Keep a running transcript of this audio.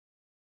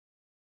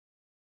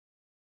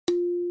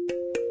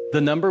The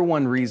number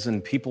one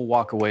reason people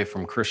walk away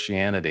from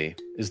Christianity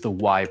is the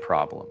why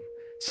problem.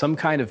 Some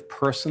kind of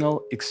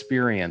personal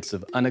experience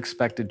of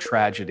unexpected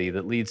tragedy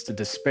that leads to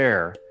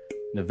despair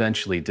and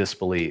eventually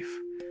disbelief.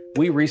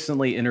 We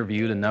recently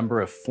interviewed a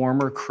number of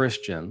former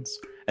Christians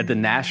at the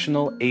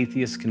National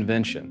Atheist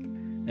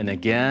Convention. And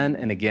again,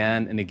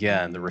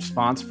 the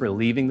response for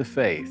leaving the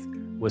faith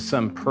was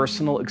some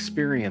personal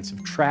experience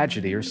of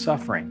tragedy or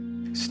suffering.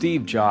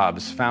 Steve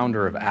Jobs,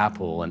 founder of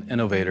Apple and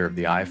innovator of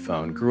the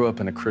iPhone, grew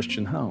up in a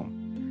Christian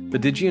home.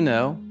 But did you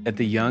know, at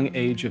the young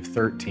age of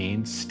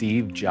 13,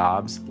 Steve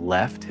Jobs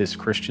left his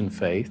Christian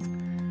faith?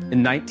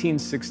 In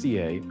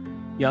 1968,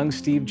 young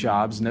Steve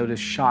Jobs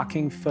noticed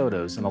shocking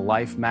photos in a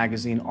Life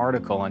magazine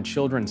article on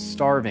children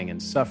starving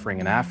and suffering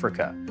in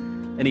Africa.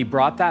 And he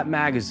brought that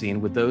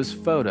magazine with those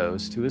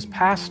photos to his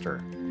pastor.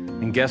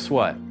 And guess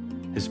what?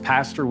 His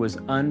pastor was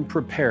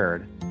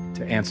unprepared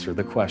to answer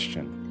the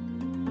question.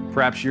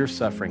 Perhaps you're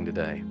suffering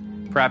today.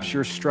 Perhaps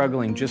you're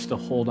struggling just to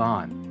hold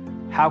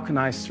on. How can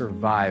I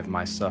survive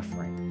my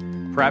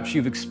suffering? Perhaps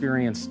you've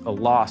experienced a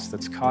loss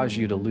that's caused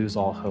you to lose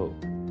all hope.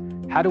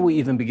 How do we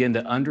even begin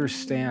to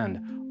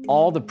understand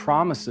all the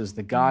promises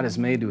that God has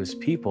made to his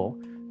people?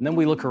 And then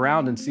we look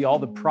around and see all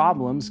the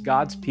problems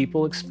God's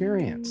people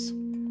experience.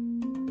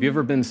 Have you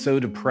ever been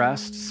so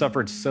depressed,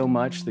 suffered so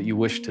much that you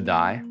wish to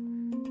die?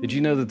 Did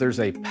you know that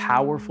there's a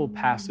powerful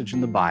passage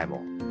in the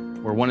Bible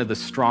where one of the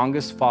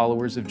strongest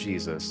followers of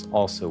Jesus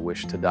also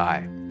wished to die?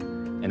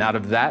 And out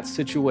of that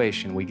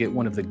situation, we get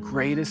one of the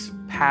greatest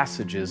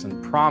passages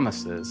and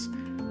promises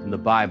in the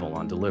Bible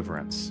on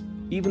deliverance.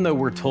 Even though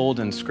we're told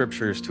in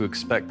scriptures to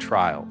expect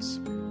trials,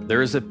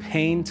 there is a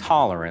pain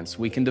tolerance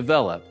we can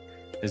develop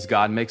as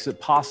God makes it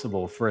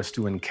possible for us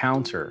to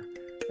encounter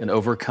and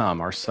overcome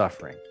our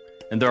suffering.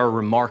 And there are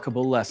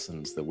remarkable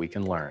lessons that we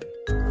can learn.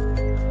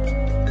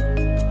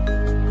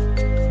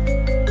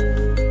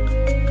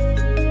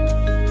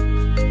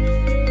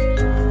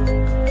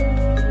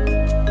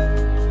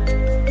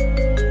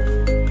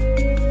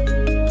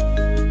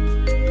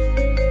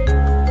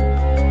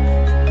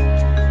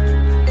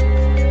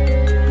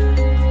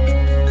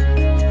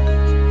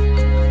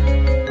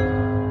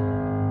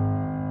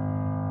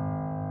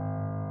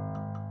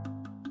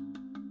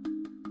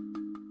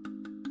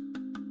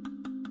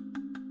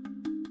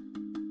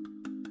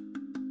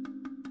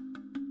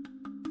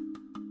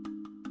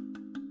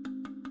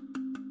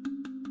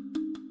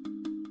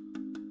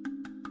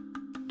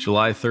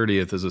 July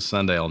 30th is a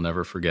Sunday I'll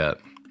never forget.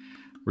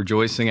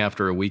 Rejoicing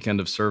after a weekend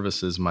of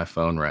services, my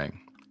phone rang.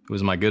 It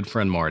was my good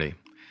friend Marty.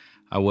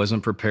 I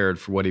wasn't prepared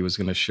for what he was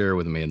going to share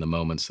with me in the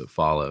moments that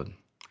followed.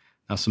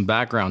 Now, some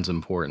background's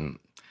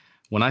important.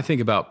 When I think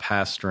about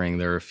pastoring,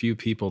 there are a few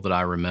people that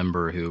I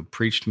remember who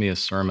preached me a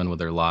sermon with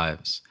their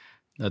lives.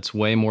 That's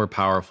way more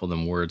powerful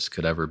than words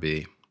could ever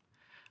be.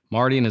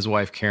 Marty and his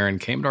wife Karen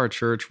came to our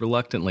church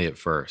reluctantly at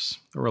first.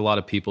 There were a lot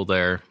of people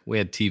there. We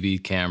had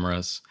TV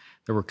cameras.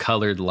 There were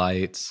colored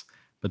lights,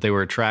 but they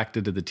were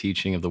attracted to the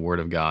teaching of the Word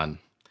of God.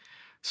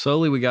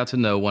 Slowly, we got to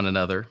know one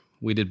another.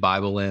 We did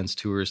Bible Lands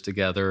tours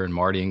together, and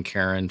Marty and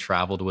Karen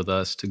traveled with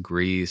us to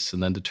Greece,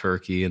 and then to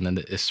Turkey, and then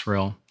to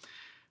Israel.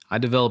 I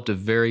developed a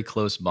very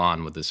close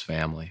bond with this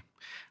family.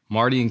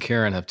 Marty and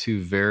Karen have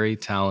two very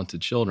talented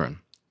children.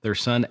 Their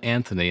son,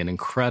 Anthony, an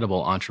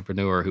incredible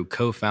entrepreneur who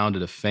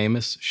co-founded a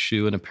famous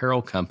shoe and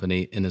apparel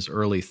company in his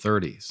early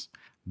 30s.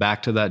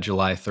 Back to that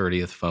July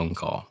 30th phone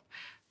call.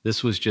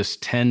 This was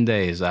just 10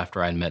 days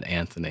after I'd met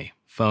Anthony.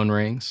 Phone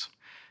rings.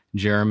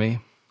 Jeremy,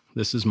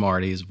 this is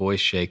Marty, his voice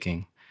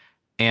shaking.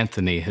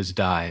 Anthony has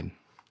died.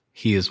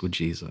 He is with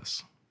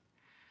Jesus.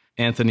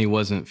 Anthony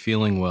wasn't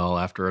feeling well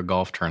after a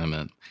golf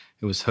tournament.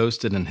 It was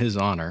hosted in his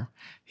honor.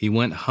 He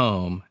went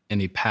home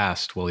and he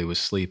passed while he was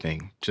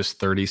sleeping, just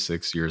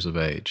 36 years of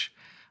age.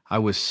 I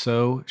was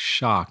so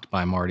shocked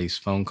by Marty's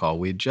phone call.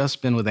 We had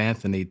just been with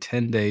Anthony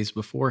 10 days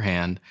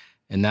beforehand,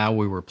 and now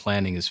we were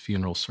planning his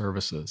funeral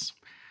services.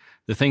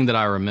 The thing that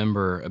I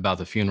remember about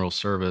the funeral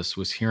service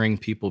was hearing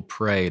people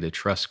pray to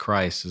trust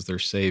Christ as their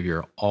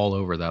Savior all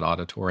over that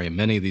auditorium.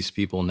 Many of these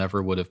people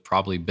never would have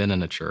probably been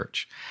in a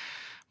church.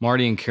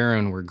 Marty and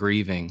Karen were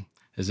grieving,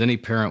 as any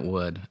parent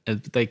would,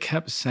 and they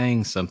kept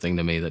saying something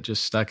to me that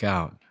just stuck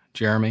out.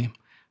 Jeremy,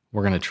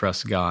 we're going to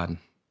trust God.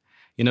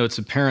 You know, it's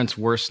a parent's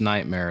worst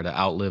nightmare to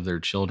outlive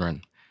their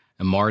children.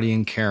 And Marty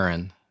and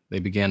Karen, they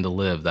began to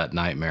live that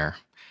nightmare.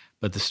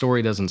 But the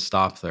story doesn't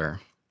stop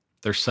there.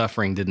 Their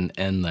suffering didn't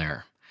end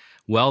there.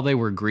 While they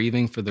were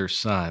grieving for their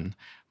son,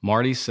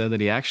 Marty said that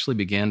he actually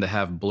began to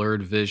have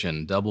blurred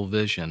vision, double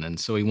vision, and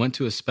so he went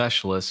to a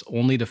specialist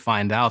only to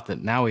find out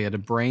that now he had a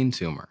brain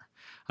tumor.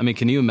 I mean,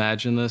 can you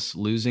imagine this,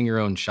 losing your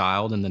own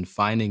child and then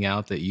finding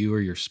out that you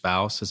or your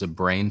spouse has a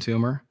brain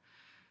tumor?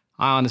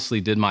 I honestly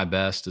did my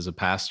best as a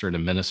pastor to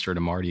minister to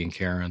Marty and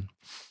Karen.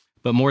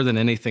 But more than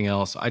anything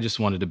else, I just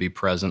wanted to be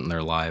present in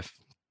their life.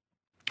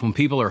 When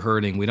people are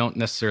hurting, we don't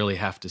necessarily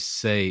have to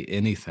say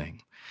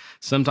anything.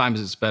 Sometimes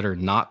it's better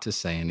not to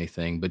say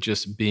anything, but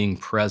just being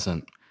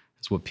present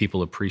is what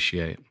people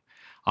appreciate.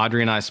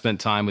 Audrey and I spent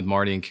time with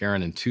Marty and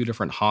Karen in 2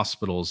 different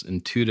hospitals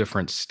in 2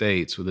 different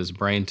states with his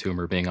brain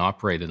tumor being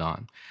operated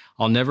on.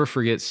 I'll never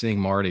forget seeing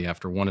Marty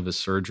after one of his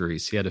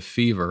surgeries. He had a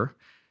fever.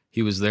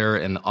 He was there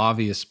in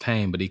obvious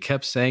pain, but he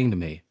kept saying to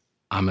me,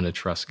 "I'm going to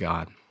trust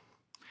God."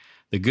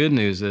 The good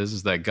news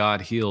is that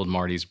God healed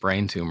Marty's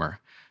brain tumor,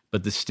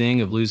 but the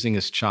sting of losing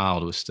his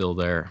child was still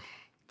there.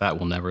 That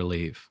will never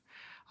leave.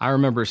 I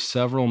remember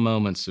several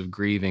moments of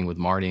grieving with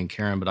Marty and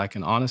Karen, but I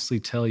can honestly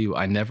tell you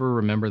I never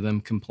remember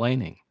them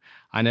complaining.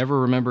 I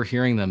never remember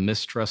hearing them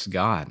mistrust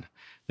God.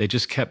 They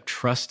just kept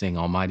trusting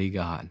Almighty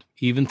God,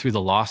 even through the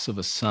loss of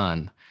a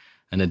son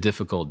and a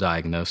difficult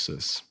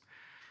diagnosis.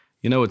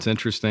 You know what's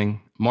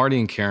interesting? Marty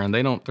and Karen,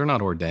 they're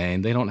not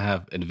ordained. They don't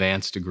have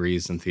advanced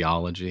degrees in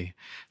theology.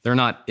 They're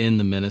not in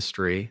the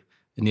ministry,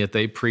 and yet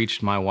they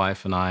preached my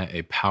wife and I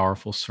a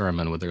powerful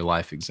sermon with their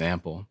life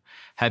example.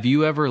 Have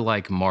you ever,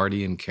 like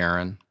Marty and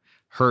Karen,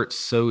 hurt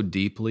so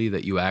deeply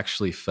that you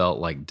actually felt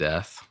like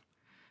death?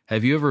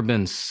 Have you ever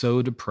been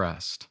so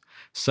depressed,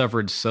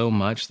 suffered so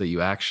much that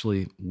you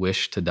actually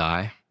wish to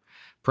die?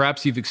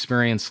 Perhaps you've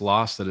experienced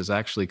loss that has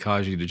actually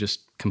caused you to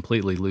just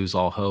completely lose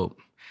all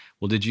hope.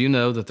 Well, did you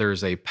know that there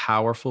is a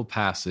powerful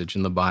passage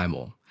in the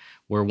Bible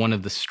where one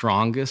of the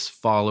strongest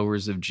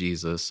followers of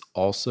Jesus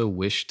also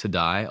wished to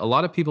die? A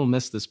lot of people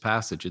miss this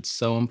passage. It's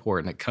so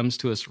important. It comes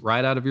to us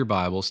right out of your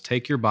Bibles.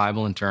 Take your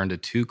Bible and turn to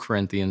 2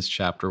 Corinthians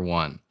chapter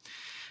 1.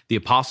 The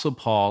Apostle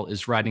Paul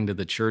is writing to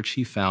the church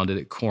he founded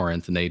at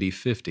Corinth in AD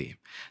 50.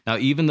 Now,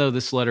 even though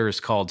this letter is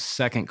called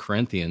 2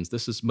 Corinthians,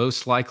 this is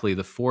most likely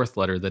the 4th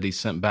letter that he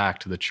sent back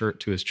to the church,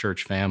 to his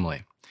church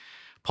family.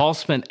 Paul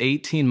spent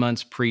 18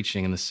 months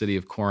preaching in the city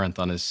of Corinth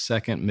on his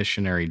 2nd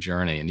missionary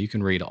journey, and you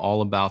can read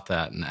all about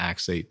that in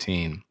Acts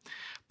 18.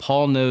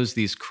 Paul knows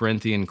these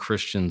Corinthian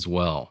Christians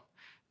well.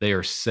 They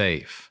are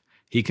safe.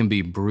 He can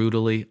be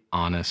brutally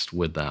honest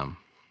with them.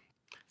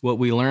 What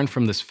we learn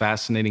from this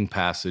fascinating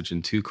passage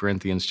in 2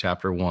 Corinthians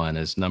chapter 1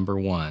 is, number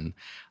 1,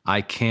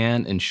 I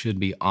can and should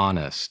be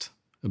honest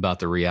about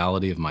the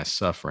reality of my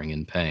suffering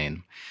and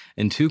pain.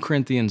 In 2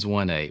 Corinthians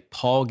 1:8,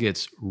 Paul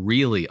gets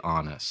really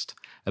honest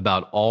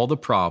about all the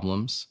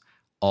problems,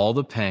 all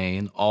the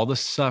pain, all the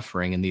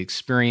suffering, and the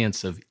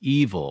experience of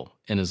evil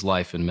in his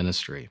life and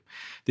ministry.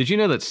 Did you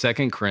know that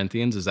 2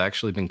 Corinthians has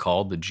actually been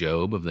called the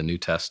Job of the New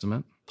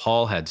Testament?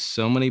 Paul had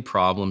so many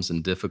problems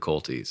and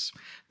difficulties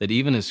that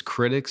even his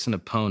critics and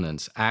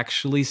opponents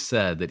actually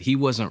said that he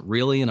wasn't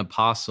really an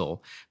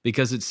apostle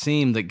because it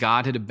seemed that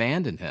God had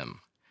abandoned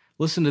him.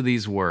 Listen to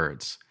these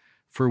words.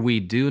 For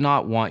we do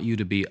not want you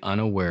to be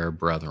unaware,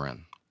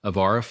 brethren, of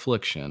our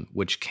affliction,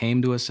 which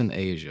came to us in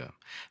Asia,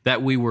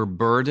 that we were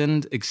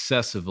burdened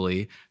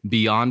excessively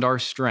beyond our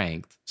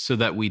strength, so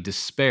that we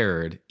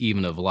despaired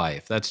even of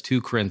life. That's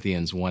 2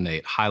 Corinthians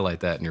 1:8. Highlight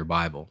that in your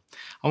Bible.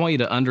 I want you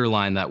to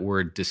underline that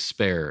word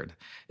despaired.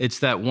 It's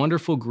that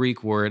wonderful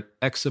Greek word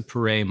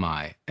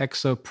exoperemai.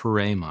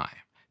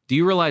 Do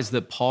you realize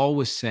that Paul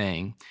was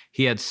saying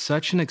he had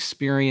such an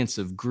experience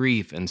of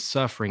grief and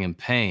suffering and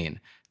pain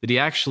that he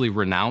actually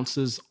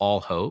renounces all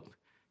hope?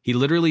 He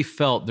literally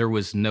felt there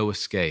was no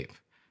escape.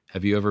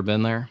 Have you ever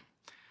been there?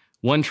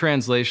 One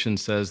translation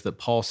says that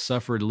Paul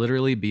suffered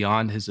literally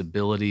beyond his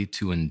ability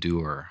to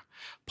endure.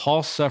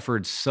 Paul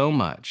suffered so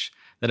much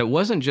that it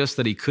wasn't just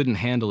that he couldn't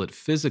handle it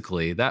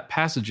physically. That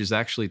passage is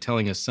actually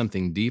telling us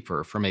something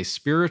deeper. From a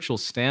spiritual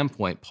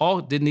standpoint,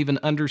 Paul didn't even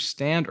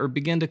understand or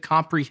begin to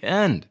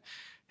comprehend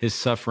his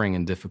suffering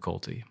and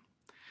difficulty.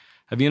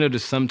 Have you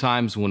noticed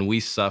sometimes when we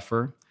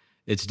suffer,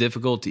 it's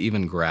difficult to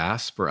even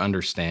grasp or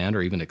understand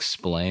or even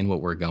explain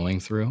what we're going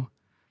through?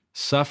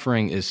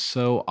 Suffering is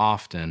so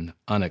often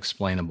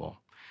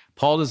unexplainable.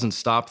 Paul doesn't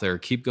stop there.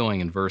 Keep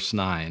going in verse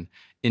 9.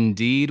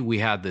 Indeed, we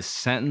had the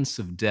sentence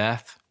of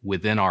death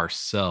within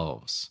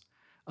ourselves.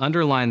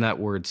 Underline that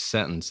word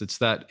sentence. It's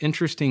that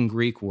interesting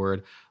Greek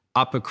word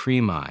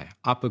apokremai.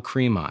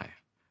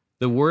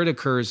 The word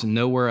occurs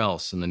nowhere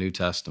else in the New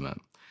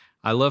Testament.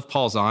 I love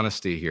Paul's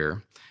honesty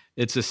here.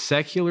 It's a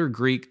secular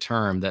Greek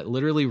term that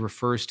literally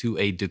refers to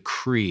a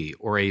decree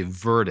or a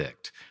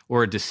verdict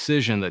or a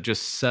decision that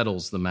just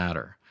settles the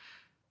matter.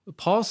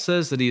 Paul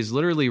says that he has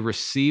literally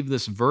received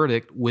this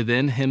verdict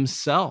within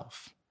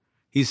himself.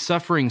 He's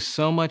suffering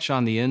so much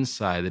on the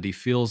inside that he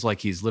feels like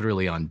he's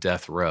literally on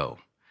death row.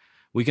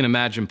 We can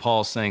imagine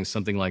Paul saying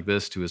something like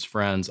this to his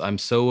friends. I'm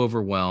so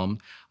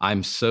overwhelmed.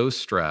 I'm so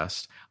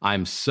stressed.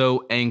 I'm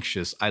so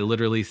anxious. I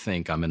literally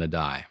think I'm going to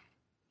die.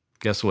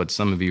 Guess what?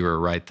 Some of you are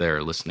right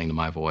there listening to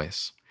my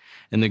voice.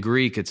 In the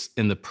Greek, it's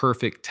in the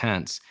perfect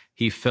tense.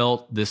 He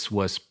felt this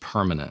was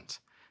permanent.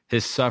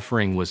 His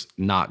suffering was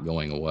not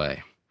going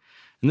away.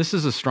 And this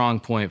is a strong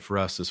point for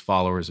us as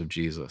followers of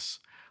Jesus.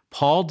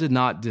 Paul did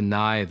not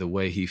deny the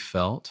way he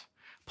felt.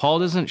 Paul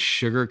doesn't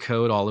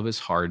sugarcoat all of his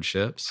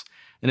hardships.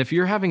 And if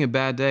you're having a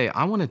bad day,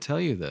 I want to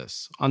tell you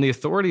this. On the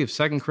authority of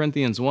 2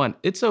 Corinthians 1,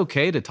 it's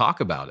okay to talk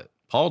about it.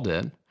 Paul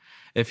did.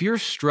 If you're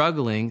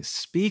struggling,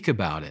 speak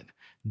about it.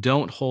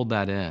 Don't hold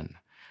that in.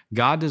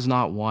 God does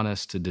not want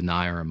us to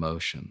deny our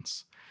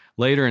emotions.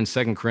 Later in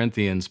 2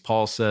 Corinthians,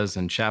 Paul says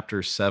in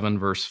chapter 7,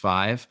 verse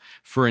 5,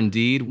 "For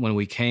indeed, when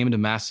we came to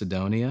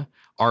Macedonia,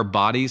 our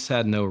bodies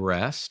had no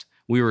rest.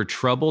 We were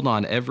troubled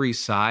on every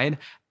side.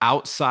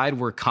 Outside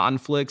were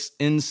conflicts,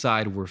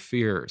 inside were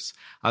fears."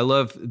 I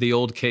love the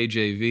old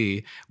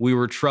KJV. "We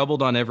were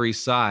troubled on every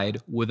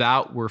side.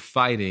 Without were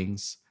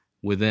fightings,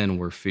 within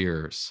were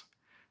fears."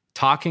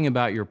 Talking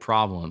about your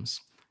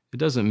problems, it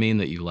doesn't mean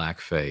that you lack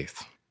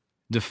faith.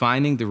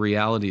 Defining the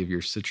reality of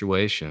your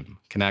situation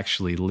can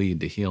actually lead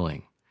to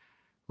healing.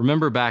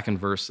 Remember back in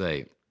verse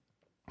 8,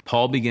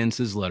 Paul begins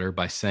his letter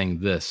by saying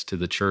this to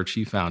the church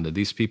he founded.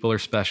 These people are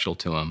special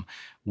to him.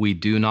 "We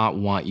do not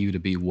want you to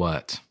be"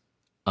 what?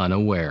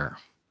 "Unaware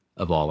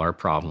of all our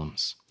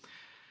problems."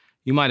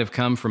 You might have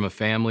come from a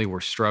family where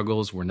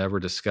struggles were never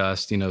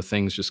discussed,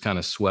 things just kind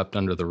of swept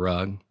under the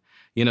rug.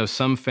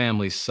 Some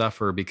families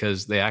suffer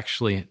because they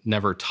actually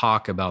never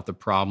talk about the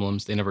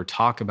problems. They never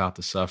talk about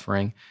the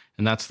suffering,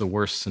 and that's the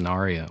worst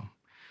scenario.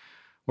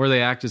 Or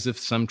they act as if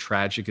some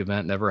tragic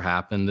event never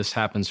happened. This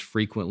happens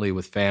frequently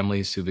with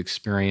families who've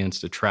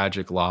experienced a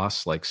tragic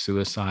loss like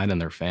suicide in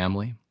their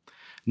family.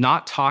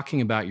 Not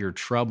talking about your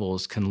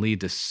troubles can lead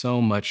to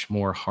so much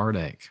more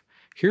heartache.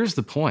 Here's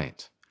the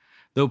point.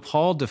 Though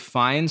Paul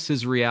defines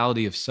his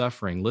reality of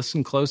suffering,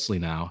 listen closely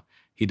now,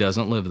 he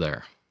doesn't live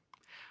there.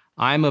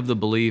 I'm of the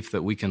belief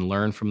that we can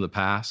learn from the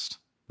past,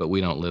 but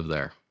we don't live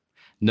there.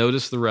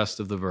 Notice the rest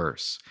of the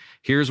verse.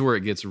 Here's where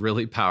it gets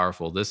really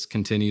powerful. This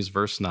continues,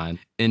 verse 9.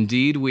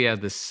 "Indeed, we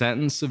have the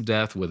sentence of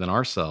death within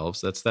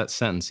ourselves." That's that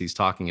sentence he's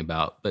talking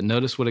about. But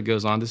notice what it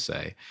goes on to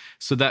say.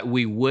 "So that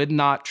we would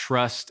not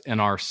trust in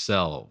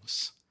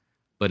ourselves,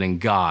 but in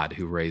God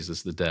who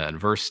raises the dead."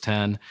 Verse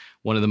 10,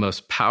 one of the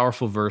most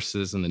powerful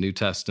verses in the New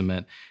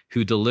Testament,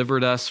 "Who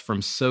delivered us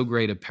from so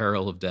great a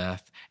peril of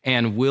death,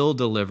 and will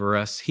deliver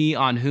us, he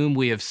on whom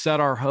we have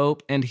set our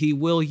hope, and he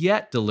will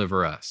yet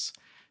deliver us."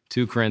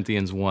 2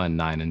 Corinthians 1,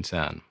 9 and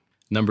 10.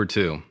 Number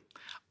 2,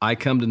 I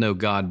come to know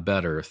God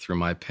better through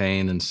my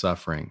pain and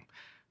suffering.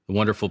 The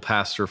wonderful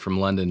pastor from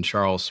London,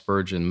 Charles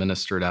Spurgeon,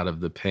 ministered out of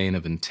the pain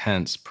of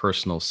intense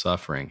personal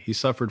suffering. He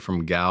suffered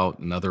from gout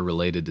and other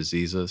related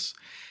diseases.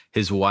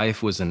 His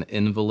wife was an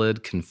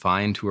invalid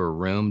confined to her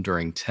room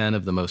during 10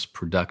 of the most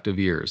productive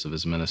years of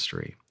his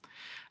ministry.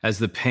 As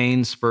the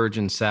pained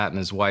Spurgeon sat in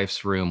his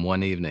wife's room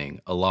one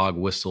evening, a log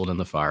whistled in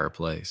the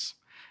fireplace.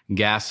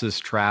 Gases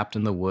trapped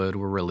in the wood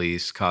were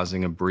released,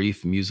 causing a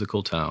brief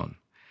musical tone.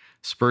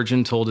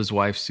 Spurgeon told his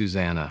wife,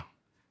 Susanna,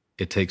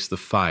 "It takes the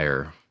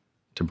fire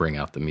to bring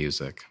out the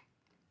music."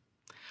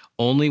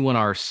 Only when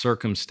our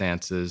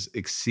circumstances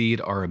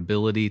exceed our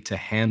ability to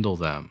handle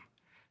them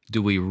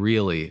do we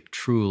really,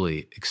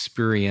 truly,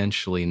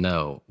 experientially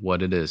know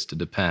what it is to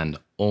depend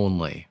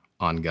only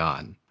on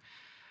God.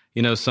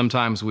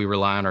 Sometimes we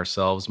rely on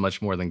ourselves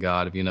much more than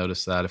God. Have you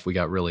noticed that, if we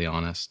got really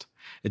honest?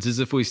 It's as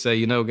if we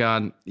say,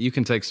 God, you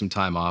can take some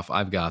time off.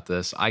 I've got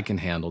this. I can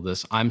handle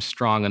this. I'm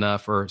strong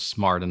enough or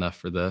smart enough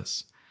for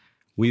this.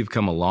 We've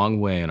come a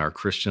long way in our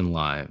Christian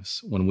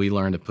lives when we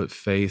learn to put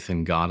faith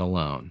in God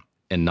alone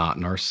and not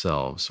in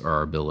ourselves or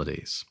our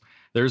abilities.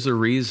 There's a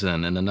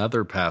reason in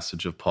another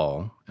passage of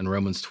Paul, in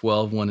Romans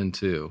 12, 1 and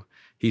 2,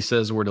 he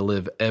says we're to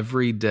live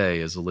every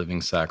day as a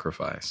living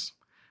sacrifice.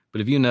 But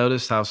have you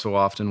noticed how so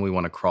often we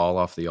want to crawl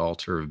off the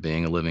altar of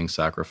being a living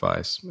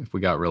sacrifice, if we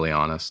got really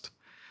honest?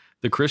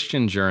 The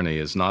Christian journey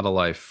is not a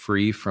life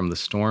free from the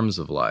storms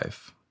of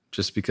life,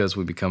 just because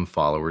we become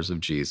followers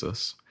of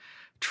Jesus.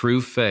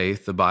 True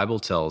faith, the Bible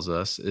tells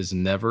us, is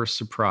never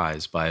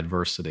surprised by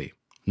adversity.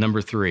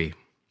 Number 3,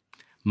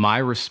 my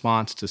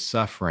response to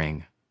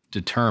suffering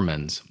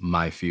determines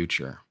my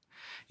future.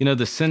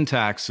 The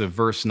syntax of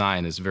verse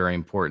 9 is very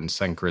important,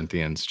 2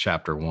 Corinthians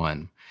chapter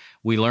 1.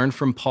 We learn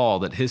from Paul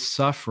that his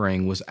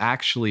suffering was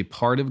actually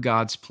part of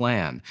God's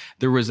plan.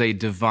 There was a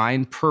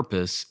divine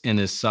purpose in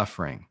his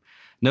suffering.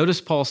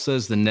 Notice Paul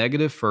says the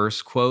negative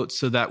first, quote,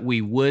 "so that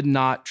we would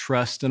not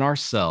trust in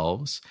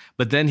ourselves,"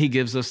 but then he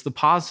gives us the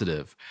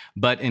positive,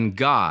 "but in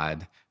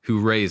God who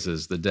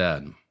raises the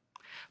dead."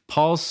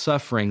 Paul's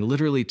suffering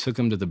literally took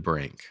him to the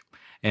brink,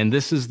 and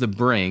this is the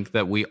brink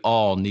that we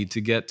all need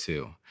to get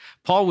to.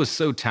 Paul was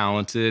so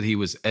talented, he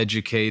was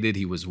educated,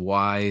 he was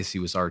wise, he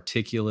was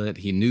articulate,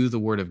 he knew the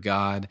Word of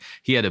God,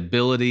 he had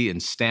ability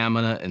and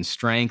stamina and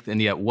strength,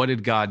 and yet what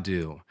did God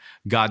do?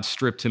 God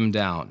stripped him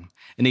down,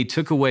 and he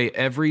took away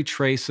every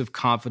trace of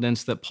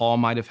confidence that Paul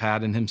might have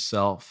had in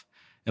himself,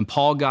 and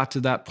Paul got to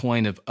that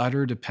point of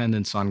utter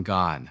dependence on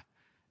God,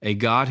 a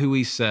God who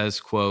he says,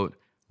 quote,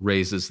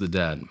 "raises the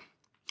dead."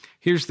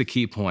 Here's the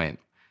key point.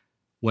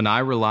 When I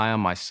rely on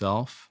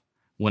myself,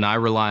 when I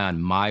rely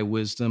on my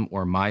wisdom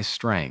or my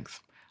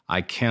strength,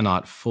 I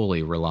cannot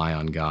fully rely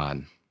on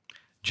God.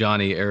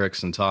 Johnny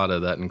Erickson Tada,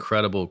 that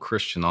incredible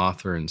Christian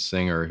author and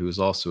singer who is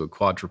also a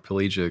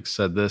quadriplegic,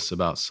 said this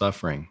about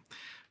suffering.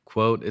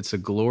 Quote, "It's a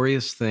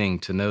glorious thing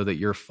to know that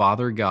your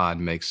Father God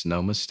makes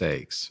no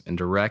mistakes in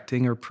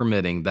directing or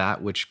permitting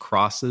that which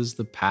crosses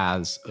the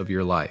paths of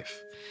your life.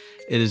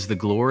 It is the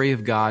glory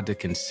of God to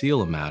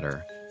conceal a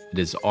matter. It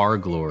is our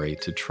glory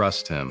to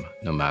trust him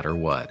no matter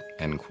what,"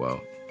 end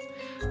quote.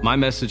 My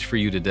message for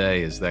you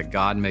today is that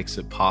God makes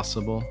it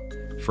possible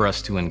for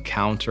us to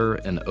encounter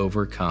and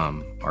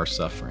overcome our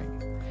suffering.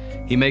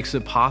 He makes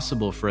it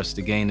possible for us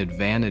to gain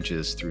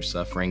advantages through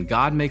suffering.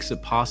 God makes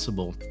it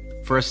possible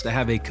for us to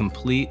have a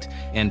complete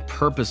and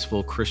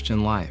purposeful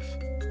Christian life.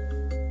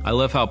 I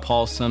love how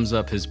Paul sums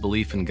up his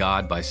belief in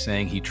God by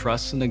saying he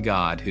trusts in a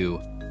God who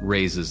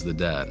raises the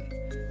dead.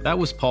 That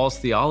was Paul's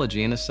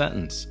theology in a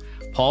sentence.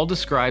 Paul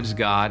describes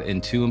God in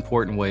two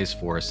important ways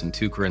for us in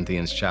 2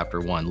 Corinthians chapter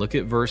 1. Look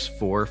at verse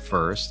 4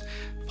 first.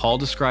 Paul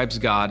describes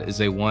God as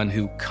a one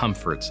who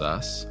comforts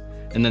us.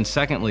 And then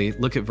secondly,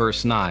 look at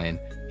verse 9.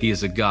 He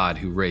is a God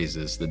who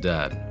raises the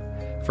dead.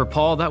 For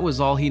Paul, that was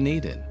all he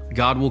needed.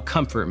 God will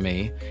comfort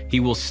me, He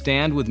will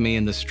stand with me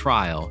in this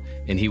trial,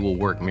 and He will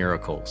work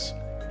miracles.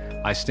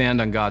 I stand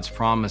on God's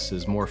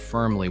promises more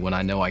firmly when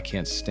I know I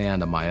can't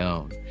stand on my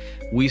own.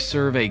 We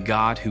serve a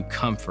God who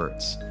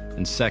comforts,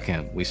 and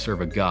second, we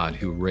serve a God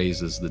who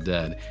raises the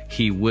dead.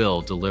 He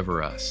will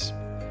deliver us.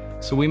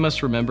 So we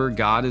must remember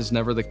God is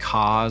never the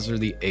cause or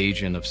the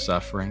agent of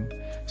suffering.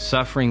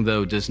 Suffering,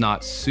 though, does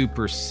not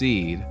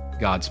supersede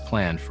God's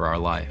plan for our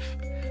life.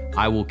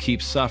 I will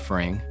keep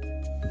suffering,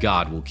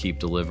 God will keep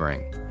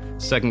delivering.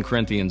 2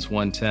 Corinthians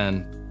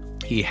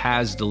 1:10, He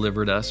has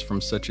delivered us from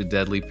such a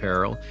deadly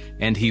peril,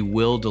 and He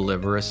will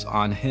deliver us.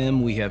 On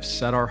Him we have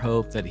set our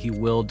hope that He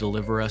will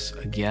deliver us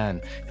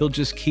again. He'll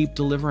just keep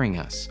delivering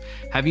us.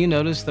 Have you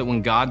noticed that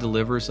when God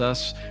delivers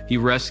us, He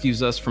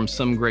rescues us from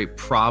some great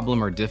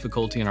problem or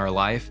difficulty in our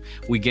life,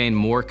 we gain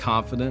more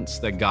confidence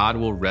that God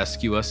will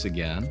rescue us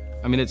again?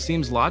 I mean, it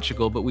seems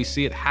logical, but we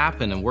see it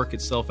happen and work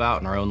itself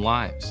out in our own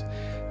lives.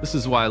 This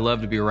is why I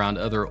love to be around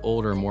other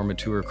older, more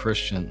mature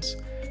Christians.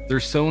 They're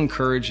so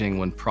encouraging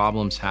when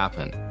problems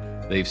happen.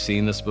 They've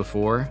seen this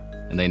before,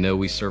 and they know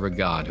we serve a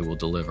God who will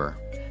deliver.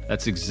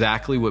 That's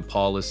exactly what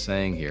Paul is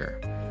saying here.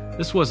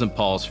 This wasn't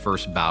Paul's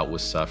first bout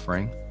with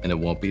suffering, and it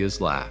won't be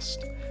his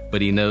last,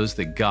 but he knows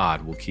that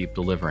God will keep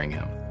delivering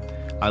him.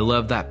 I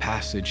love that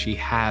passage. He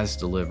has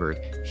delivered.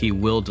 He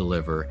will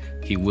deliver.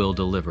 He will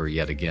deliver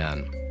yet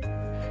again.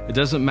 It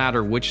doesn't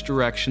matter which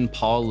direction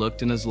Paul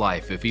looked in his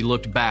life. If he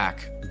looked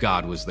back,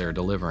 God was there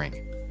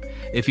delivering.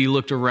 If he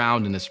looked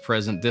around in his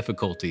present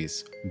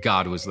difficulties,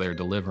 God was there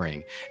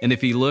delivering. And if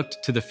he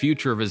looked to the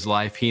future of his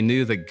life, he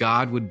knew that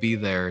God would be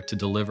there to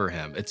deliver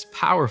him. It's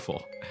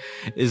powerful.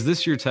 Is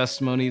this your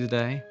testimony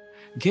today?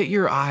 Get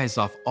your eyes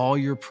off all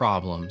your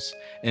problems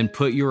and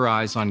put your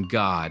eyes on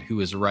God, who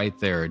is right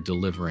there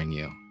delivering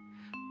you.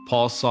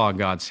 Paul saw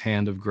God's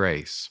hand of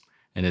grace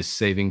and His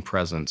saving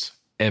presence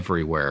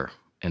everywhere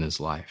in his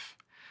life.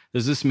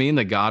 Does this mean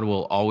that God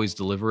will always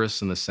deliver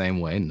us in the same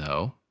way?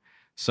 No.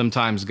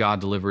 Sometimes God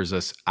delivers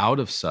us out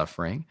of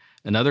suffering,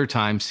 and other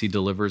times He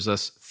delivers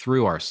us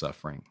through our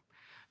suffering.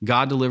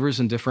 God delivers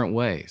in different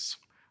ways.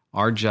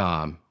 Our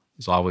job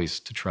is always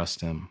to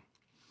trust Him.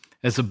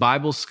 As a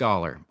Bible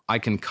scholar, I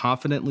can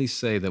confidently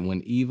say that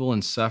when evil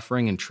and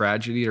suffering and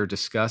tragedy are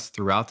discussed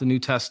throughout the New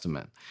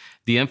Testament,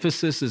 the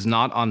emphasis is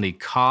not on the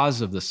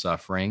cause of the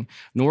suffering,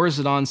 nor is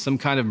it on some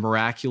kind of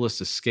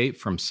miraculous escape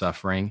from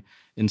suffering.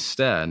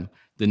 Instead,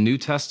 the New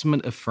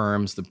Testament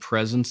affirms the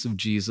presence of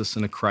Jesus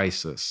in a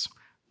crisis,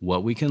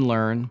 what we can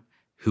learn,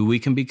 who we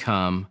can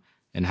become,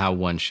 and how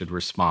one should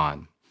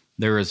respond.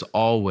 There is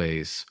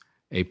always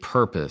a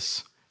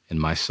purpose in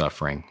my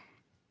suffering.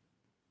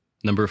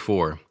 Number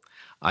 4,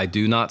 I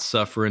do not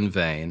suffer in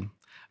vain.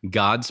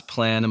 God's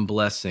plan and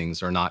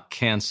blessings are not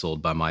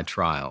canceled by my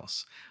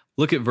trials.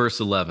 Look at verse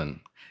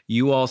 11.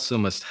 You also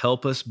must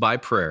help us by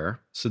prayer,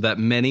 so that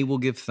many will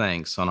give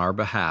thanks on our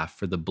behalf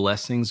for the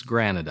blessings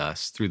granted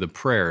us through the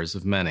prayers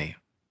of many.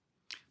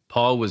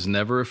 Paul was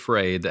never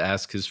afraid to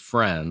ask his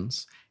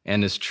friends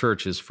and his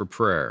churches for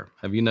prayer.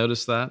 Have you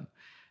noticed that?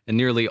 In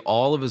nearly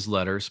all of his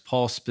letters,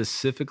 Paul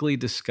specifically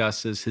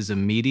discusses his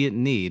immediate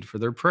need for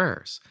their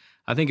prayers.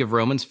 I think of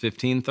Romans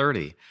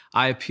 15:30.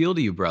 I appeal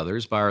to you,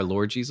 brothers, by our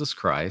Lord Jesus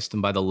Christ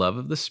and by the love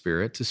of the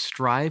Spirit, to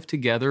strive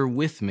together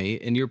with me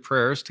in your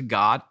prayers to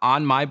God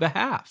on my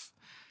behalf.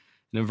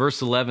 And in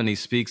verse 11, he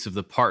speaks of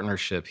the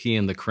partnership he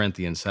and the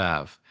Corinthians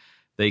have.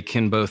 They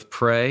can both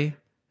pray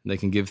and they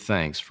can give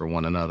thanks for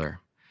one another.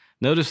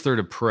 Notice they're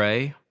to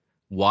pray,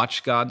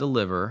 watch God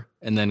deliver,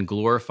 and then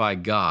glorify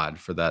God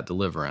for that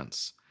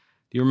deliverance.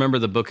 Do you remember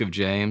the book of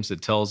James?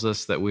 It tells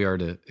us that we are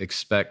to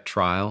expect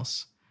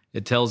trials.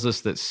 It tells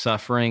us that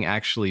suffering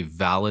actually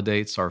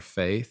validates our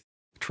faith.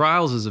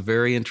 Trials is a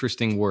very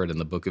interesting word in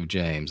the book of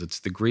James. It's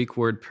the Greek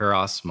word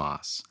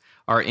parosmos.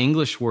 Our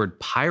English word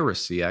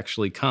piracy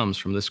actually comes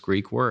from this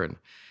Greek word.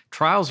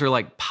 Trials are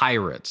like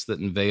pirates that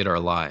invade our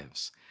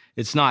lives.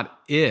 It's not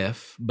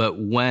if, but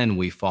when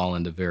we fall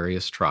into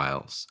various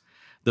trials.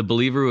 The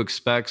believer who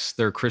expects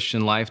their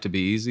Christian life to be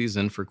easy is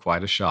in for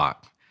quite a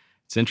shock.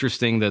 It's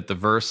interesting that the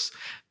verse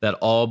that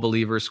all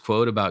believers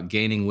quote about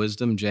gaining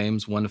wisdom,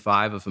 James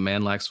 1:5, if a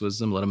man lacks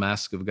wisdom, let him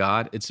ask of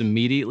God, it's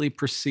immediately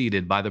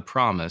preceded by the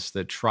promise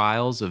that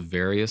trials of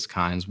various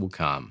kinds will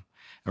come.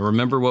 And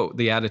remember what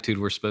the attitude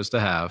we're supposed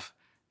to have.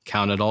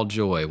 Count it all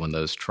joy when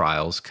those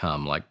trials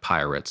come like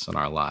pirates in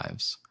our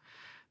lives.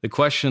 The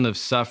question of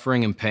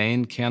suffering and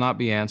pain cannot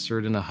be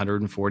answered in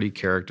 140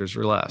 characters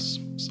or less.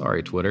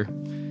 Sorry, Twitter.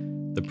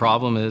 The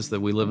problem is that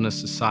we live in a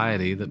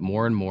society that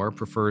more and more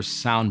prefers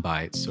sound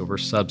bites over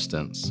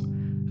substance.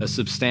 A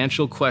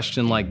substantial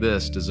question like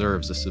this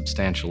deserves a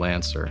substantial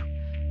answer.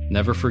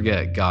 Never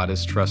forget God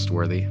is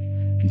trustworthy.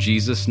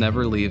 Jesus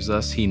never leaves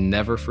us. He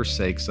never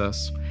forsakes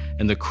us.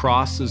 And the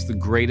cross is the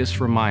greatest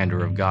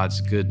reminder of God's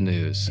good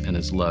news and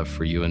his love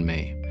for you and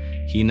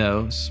me. He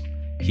knows.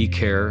 He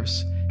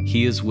cares.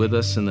 He is with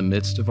us in the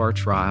midst of our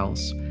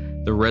trials.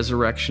 The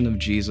resurrection of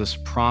Jesus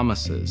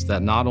promises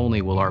that not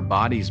only will our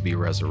bodies be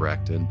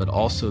resurrected, but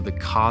also the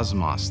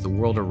cosmos, the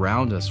world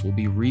around us, will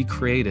be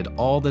recreated.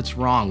 All that's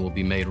wrong will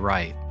be made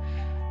right.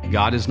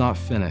 God is not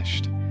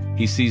finished.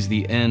 He sees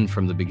the end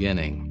from the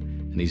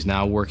beginning, and he's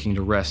now working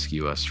to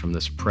rescue us from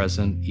this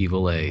present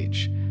evil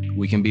age.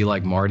 We can be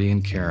like Marty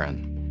and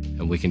Karen,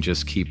 and we can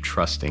just keep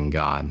trusting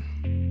God.